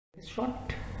This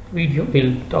short video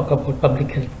will talk about public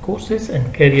health courses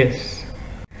and careers.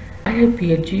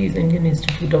 IIPHG is Indian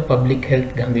Institute of Public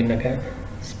Health, Gandhinagar,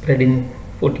 spread in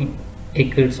 40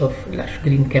 acres of lush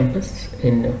green campus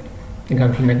in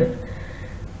Gandhinagar,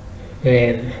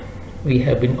 where we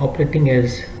have been operating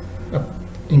as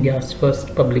India's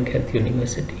first public health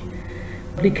university.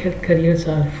 Public health careers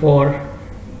are for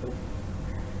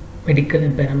medical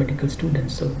and paramedical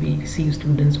students, so we receive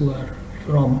students who are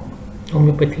from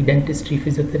homeopathy, dentistry,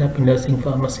 physiotherapy, nursing,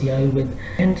 pharmacy, Ayurveda,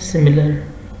 and similar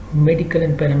medical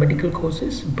and paramedical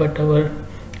courses. But our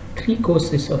three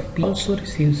courses of P also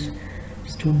receives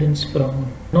students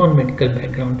from non-medical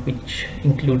background, which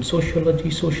include sociology,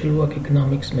 social work,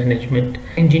 economics, management,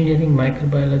 engineering,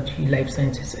 microbiology, life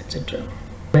sciences, etc.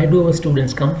 Where do our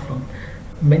students come from?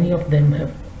 Many of them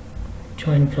have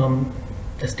joined from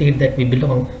the state that we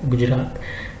belong, Gujarat.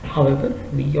 However,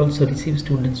 we also receive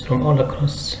students from all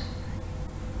across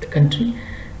the country,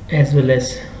 as well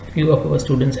as few of our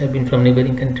students have been from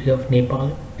neighboring country of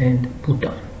Nepal and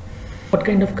Bhutan. What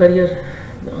kind of career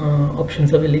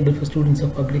options available for students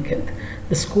of public health?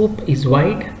 The scope is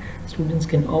wide. Students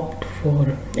can opt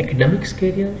for academics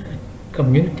career,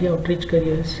 community outreach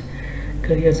careers,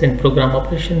 careers in program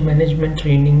operation, management,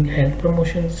 training, health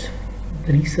promotions,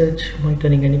 research,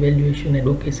 monitoring and evaluation,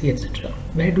 advocacy, etc.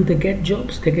 Where do they get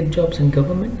jobs? They get jobs in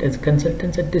government as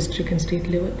consultants at district and state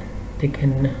level. They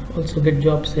can also get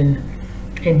jobs in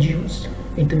NGOs,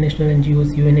 international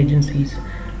NGOs, UN agencies,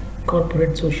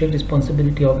 corporate social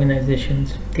responsibility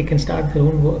organizations. They can start their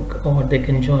own work, or they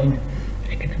can join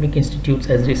academic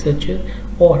institutes as researcher,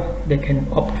 or they can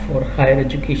opt for higher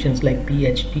educations like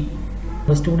PhD.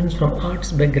 The students from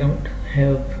arts background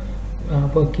have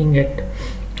working at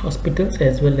hospitals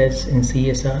as well as in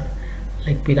CSR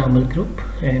like Piramal Group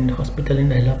and hospital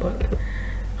in Allahabad.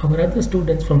 Our other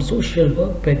students from social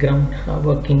work background are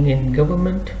working in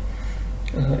government,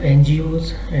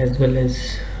 NGOs, as well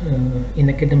as in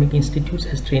academic institutes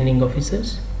as training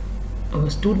officers.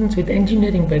 Our students with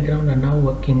engineering background are now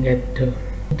working at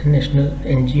international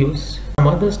NGOs. Some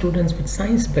other students with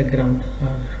science background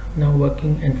are now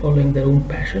working and following their own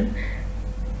passion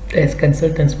as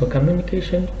consultants for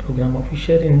communication, program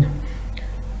officer in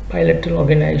bilateral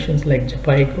organizations like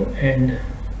JAPIGO, and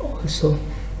also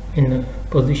in a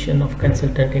position of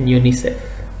consultant in UNICEF.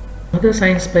 Other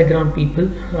science background people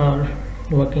are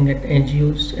working at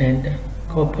NGOs and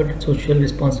corporate social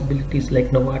responsibilities like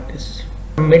Novartis.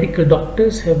 Medical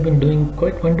doctors have been doing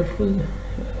quite wonderful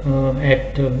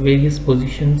at various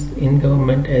positions in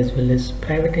government as well as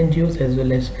private NGOs as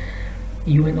well as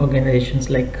UN organizations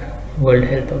like World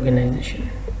Health Organization.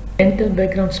 Dental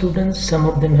background students, some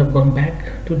of them have gone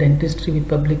back to dentistry with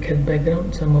public health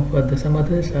background. Some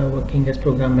others are working as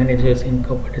program managers in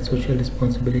corporate social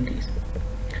responsibilities.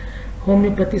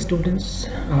 Homeopathy students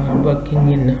are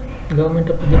working in government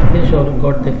of Madhya Pradesh or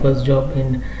got their first job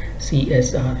in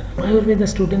CSR. Ayurveda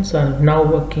students are now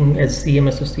working as CM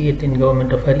associate in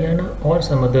government of Haryana, or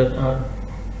some other are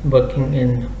working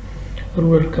in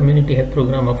rural community health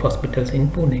program of hospitals in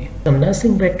Pune. Some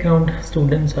nursing background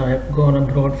students have gone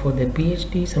abroad for their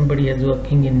PhD. Somebody is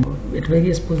working at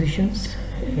various positions.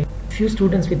 Few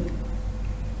students with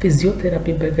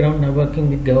physiotherapy background are working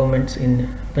with governments in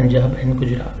Punjab and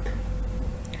Gujarat.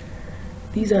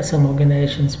 These are some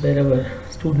organizations where our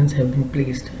students have been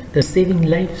placed. The saving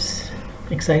lives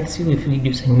excites you if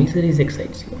reducing miseries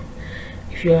excites you.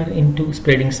 If you are into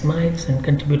spreading smiles and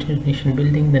contributing to nation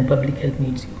building, then public health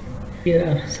needs you. Here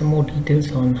are some more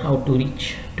details on how to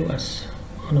reach to us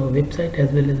on our website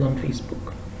as well as on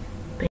Facebook.